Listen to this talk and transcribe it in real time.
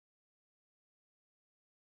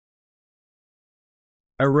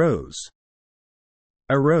Arose.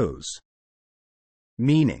 Arose.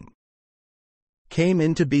 Meaning. Came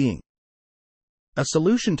into being. A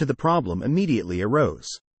solution to the problem immediately arose.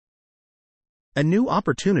 A new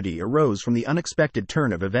opportunity arose from the unexpected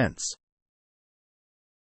turn of events.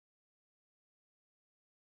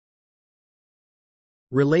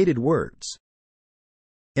 Related words.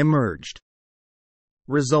 Emerged.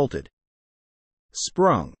 Resulted.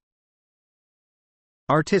 Sprung.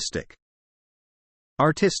 Artistic.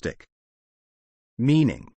 Artistic.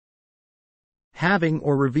 Meaning. Having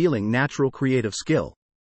or revealing natural creative skill.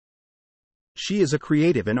 She is a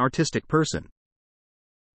creative and artistic person.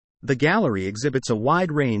 The gallery exhibits a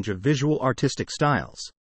wide range of visual artistic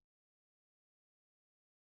styles.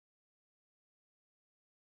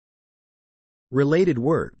 Related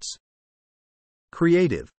words.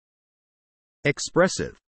 Creative.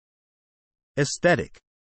 Expressive. Aesthetic.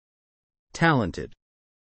 Talented.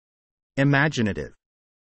 Imaginative.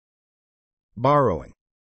 Borrowing.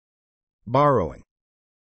 Borrowing.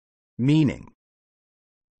 Meaning.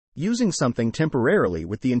 Using something temporarily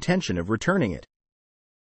with the intention of returning it.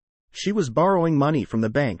 She was borrowing money from the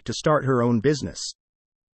bank to start her own business.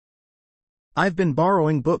 I've been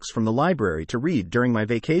borrowing books from the library to read during my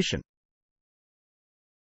vacation.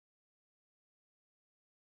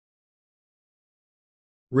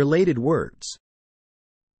 Related words.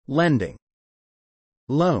 Lending.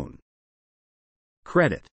 Loan.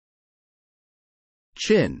 Credit.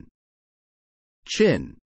 Chin.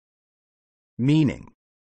 Chin. Meaning.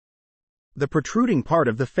 The protruding part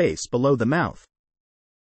of the face below the mouth.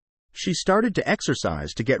 She started to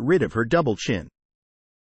exercise to get rid of her double chin.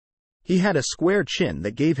 He had a square chin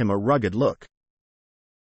that gave him a rugged look.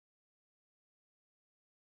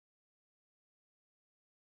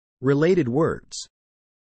 Related words.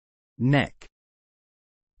 Neck.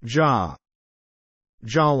 Jaw.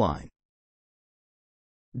 Jawline.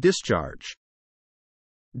 Discharge.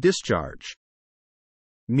 Discharge.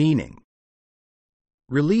 Meaning.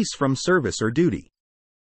 Release from service or duty.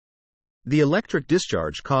 The electric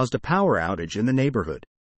discharge caused a power outage in the neighborhood.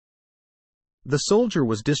 The soldier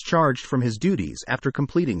was discharged from his duties after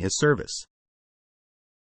completing his service.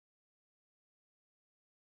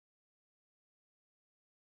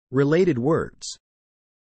 Related words.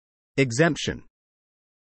 Exemption.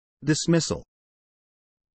 Dismissal.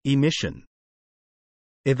 Emission.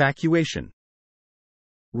 Evacuation.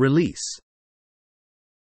 Release.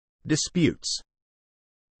 Disputes.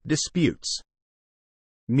 Disputes.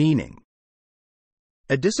 Meaning.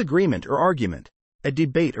 A disagreement or argument, a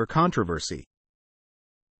debate or controversy.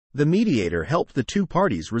 The mediator helped the two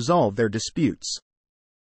parties resolve their disputes.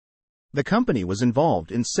 The company was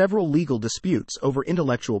involved in several legal disputes over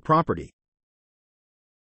intellectual property.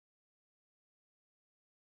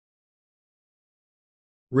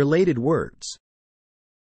 Related words.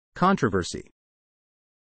 Controversy.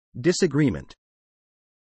 Disagreement.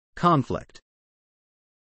 Conflict.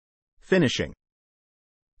 Finishing.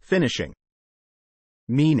 Finishing.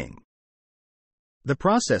 Meaning. The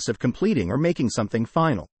process of completing or making something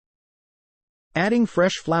final. Adding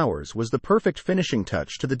fresh flowers was the perfect finishing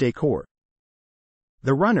touch to the decor.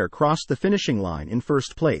 The runner crossed the finishing line in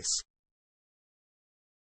first place.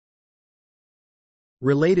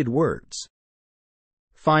 Related words.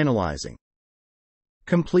 Finalizing.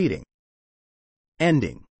 Completing.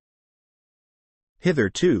 Ending.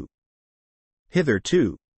 Hitherto.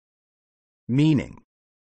 Hitherto. Meaning.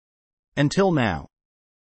 Until now.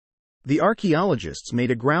 The archaeologists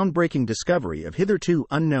made a groundbreaking discovery of hitherto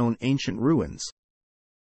unknown ancient ruins.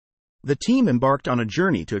 The team embarked on a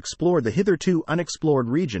journey to explore the hitherto unexplored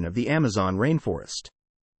region of the Amazon rainforest.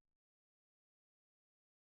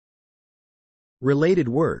 Related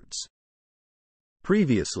words.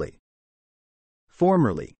 Previously.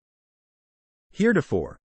 Formerly.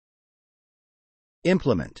 Heretofore.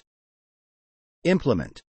 Implement.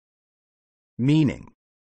 Implement. Meaning.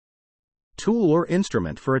 Tool or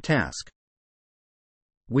instrument for a task.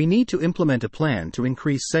 We need to implement a plan to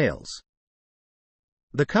increase sales.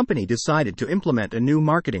 The company decided to implement a new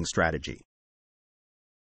marketing strategy.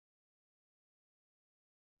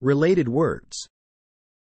 Related words.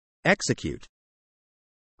 Execute.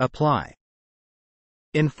 Apply.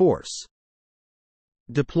 Enforce.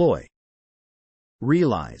 Deploy.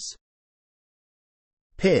 Realize.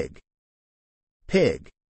 Pig. Pig.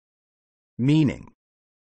 Meaning.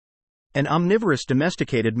 An omnivorous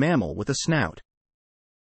domesticated mammal with a snout.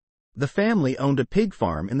 The family owned a pig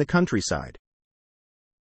farm in the countryside.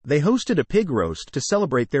 They hosted a pig roast to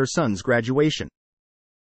celebrate their son's graduation.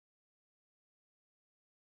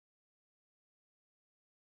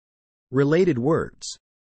 Related words.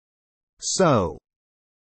 Sow.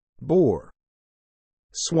 Bore.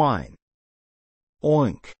 swine,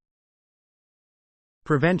 oink.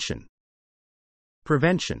 Prevention.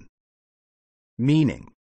 Prevention.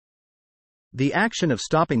 Meaning: the action of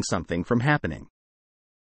stopping something from happening.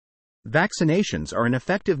 Vaccinations are an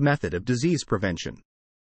effective method of disease prevention.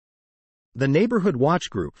 The Neighborhood Watch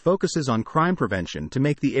Group focuses on crime prevention to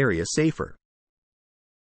make the area safer.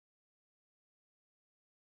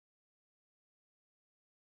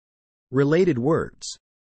 Related words: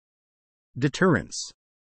 deterrence,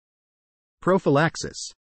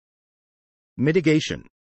 prophylaxis, mitigation,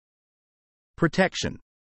 protection,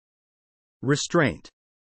 restraint,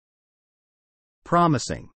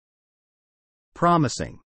 promising.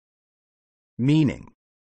 Promising. Meaning: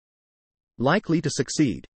 likely to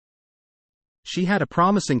succeed. She had a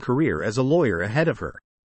promising career as a lawyer ahead of her.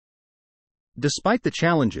 Despite the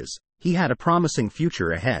challenges, he had a promising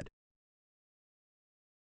future ahead.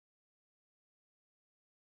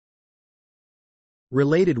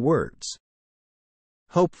 Related words: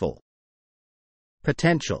 hopeful,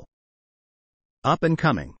 potential, up and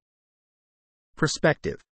coming,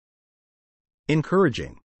 perspective,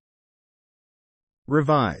 encouraging,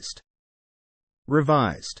 revised.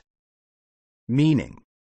 Revised. Meaning: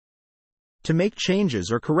 to make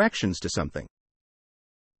changes or corrections to something.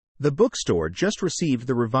 The bookstore just received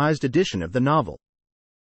the revised edition of the novel.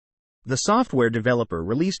 The software developer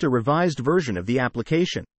released a revised version of the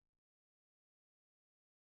application.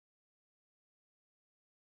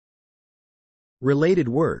 Related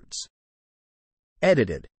words: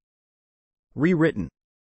 edited, rewritten,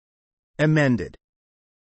 amended,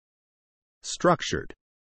 structured.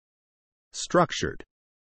 Structured.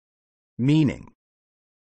 Meaning: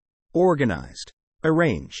 organized,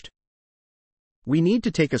 arranged. We need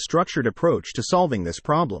to take a structured approach to solving this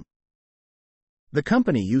problem. The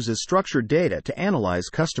company uses structured data to analyze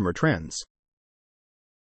customer trends.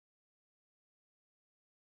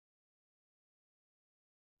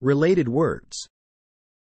 Related words: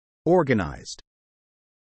 organized,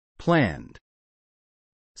 planned,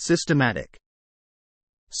 systematic,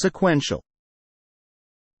 sequential.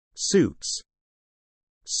 Suits.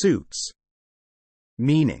 Suits.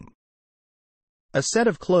 Meaning: a set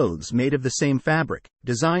of clothes made of the same fabric,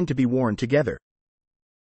 designed to be worn together.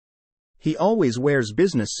 He always wears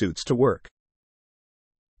business suits to work.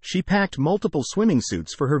 She packed multiple swimming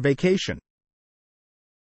suits for her vacation.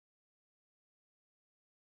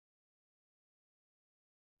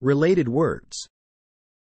 Related words: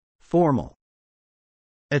 formal,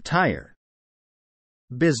 attire,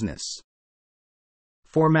 business,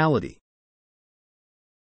 formality.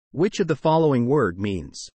 Which of the following word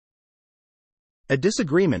means a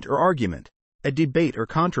disagreement or argument, a debate or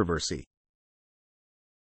controversy?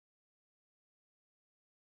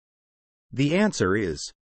 The answer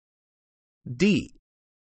is D.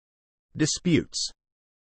 Disputes.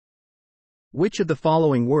 Which of the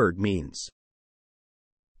following word means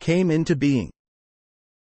came into being?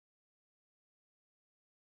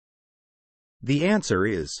 The answer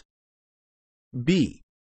is B.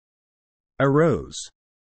 Arose.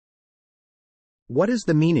 What is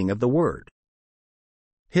the meaning of the word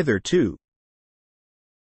hitherto?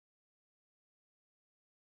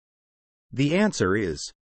 The answer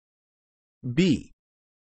is B.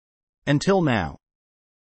 Until now.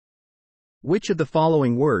 Which of the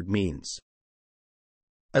following word means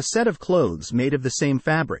a set of clothes made of the same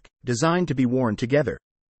fabric, designed to be worn together?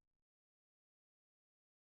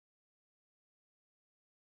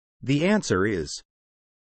 The answer is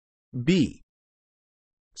B.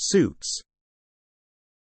 Suits.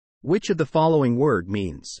 Which of the following word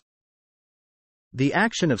means the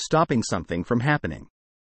action of stopping something from happening?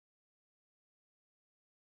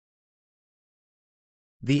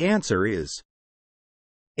 The answer is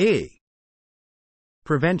A.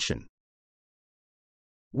 Prevention.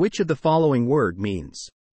 Which of the following word means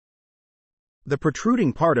the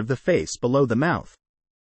protruding part of the face below the mouth?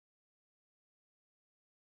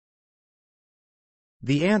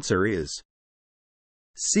 The answer is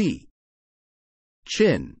C.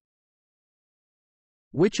 Chin.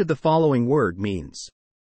 Which of the following word means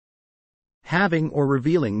having or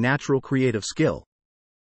revealing natural creative skill?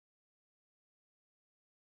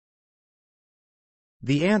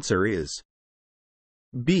 The answer is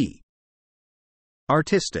B.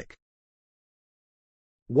 Artistic.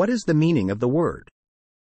 What is the meaning of the word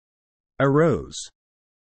arose?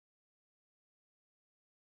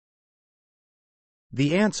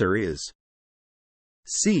 The answer is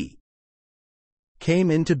C. Came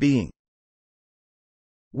into being.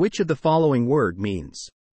 Which of the following word means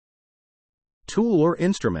tool or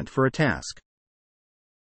instrument for a task?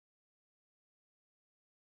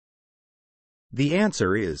 The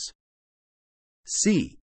answer is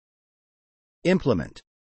C. Implement.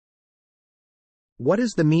 What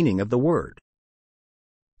is the meaning of the word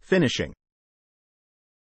finishing?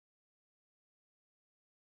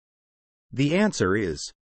 The answer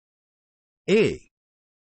is A.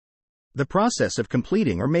 The process of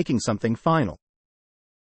completing or making something final.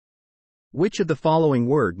 Which of the following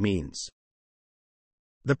word means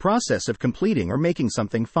the process of completing or making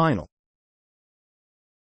something final?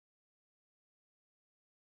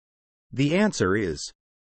 The answer is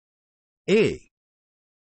A.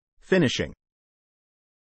 Finishing.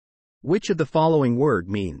 Which of the following word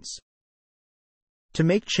means to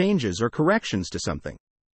make changes or corrections to something?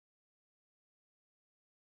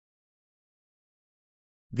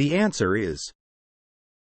 The answer is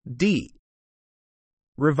D.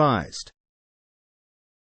 Revised.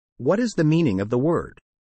 What is the meaning of the word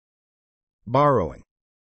borrowing?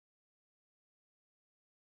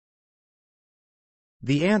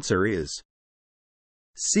 The answer is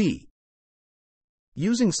C.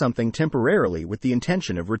 Using something temporarily with the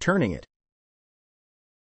intention of returning it.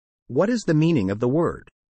 What is the meaning of the word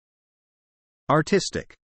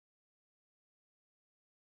artistic?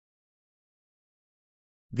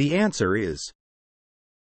 The answer is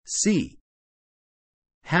C.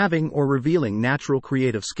 Having or revealing natural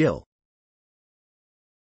creative skill.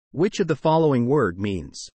 Which of the following word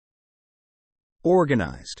means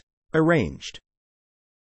organized, arranged?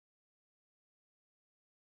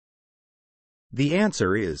 The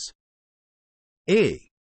answer is A.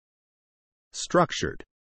 Structured.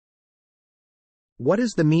 What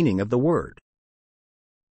is the meaning of the word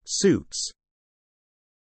suits?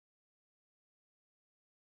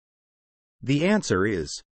 The answer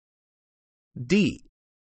is D.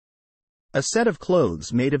 A set of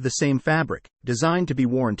clothes made of the same fabric, designed to be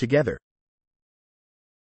worn together.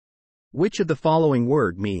 Which of the following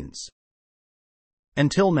word means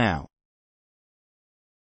until now?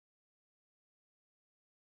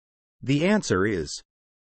 The answer is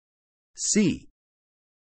C.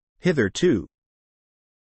 Hitherto.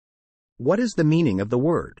 What is the meaning of the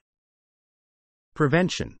word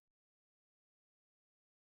prevention?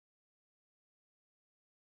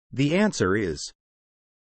 The answer is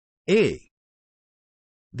A.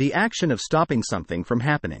 The action of stopping something from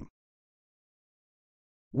happening.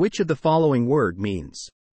 Which of the following word means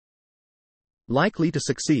likely to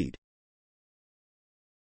succeed?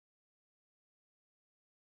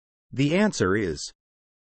 The answer is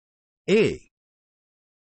A.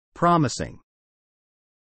 Promising.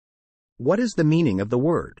 What is the meaning of the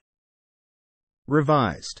word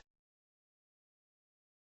revised?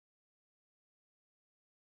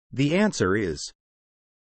 The answer is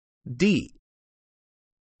D.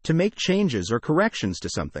 To make changes or corrections to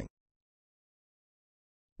something.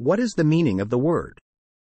 What is the meaning of the word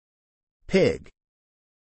pig?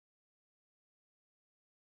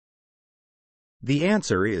 The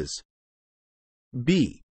answer is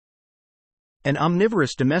B. An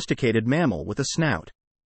omnivorous domesticated mammal with a snout.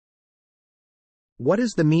 What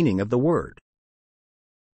is the meaning of the word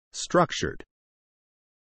structured?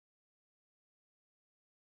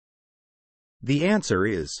 The answer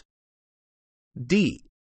is D.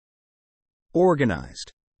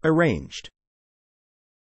 Organized, arranged.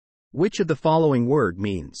 Which of the following word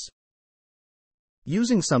means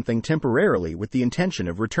using something temporarily with the intention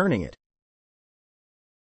of returning it?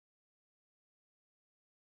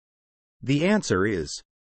 The answer is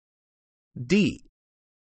D.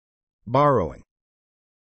 Borrowing.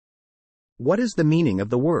 What is the meaning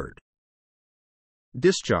of the word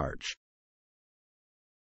discharge?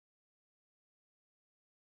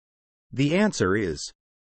 The answer is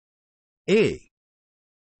A.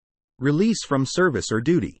 Release from service or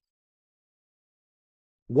duty.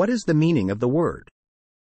 What is the meaning of the word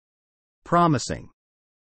promising?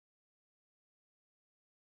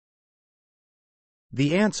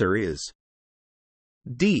 The answer is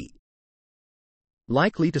D.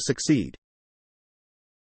 Likely to succeed.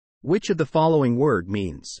 Which of the following word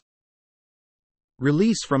means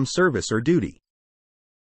release from service or duty?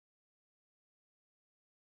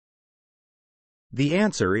 The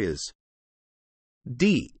answer is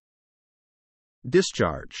D.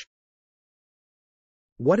 Discharge.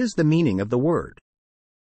 What is the meaning of the word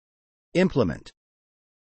implement?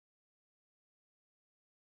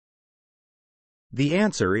 The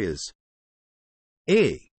answer is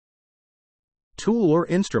A. Tool or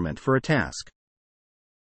instrument for a task.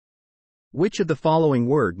 Which of the following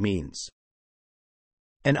word means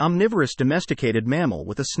an omnivorous domesticated mammal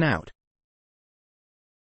with a snout?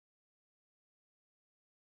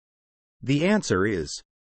 The answer is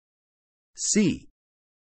C.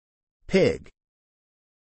 Pig.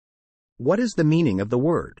 What is the meaning of the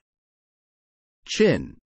word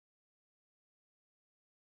Chin.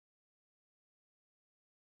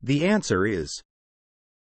 The answer is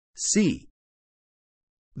C.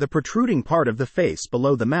 The protruding part of the face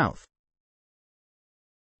below the mouth.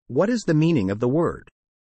 What is the meaning of the word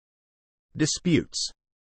disputes?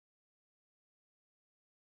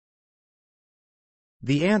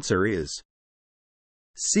 The answer is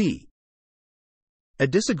C. A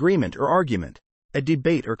disagreement or argument, a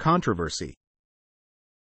debate or controversy.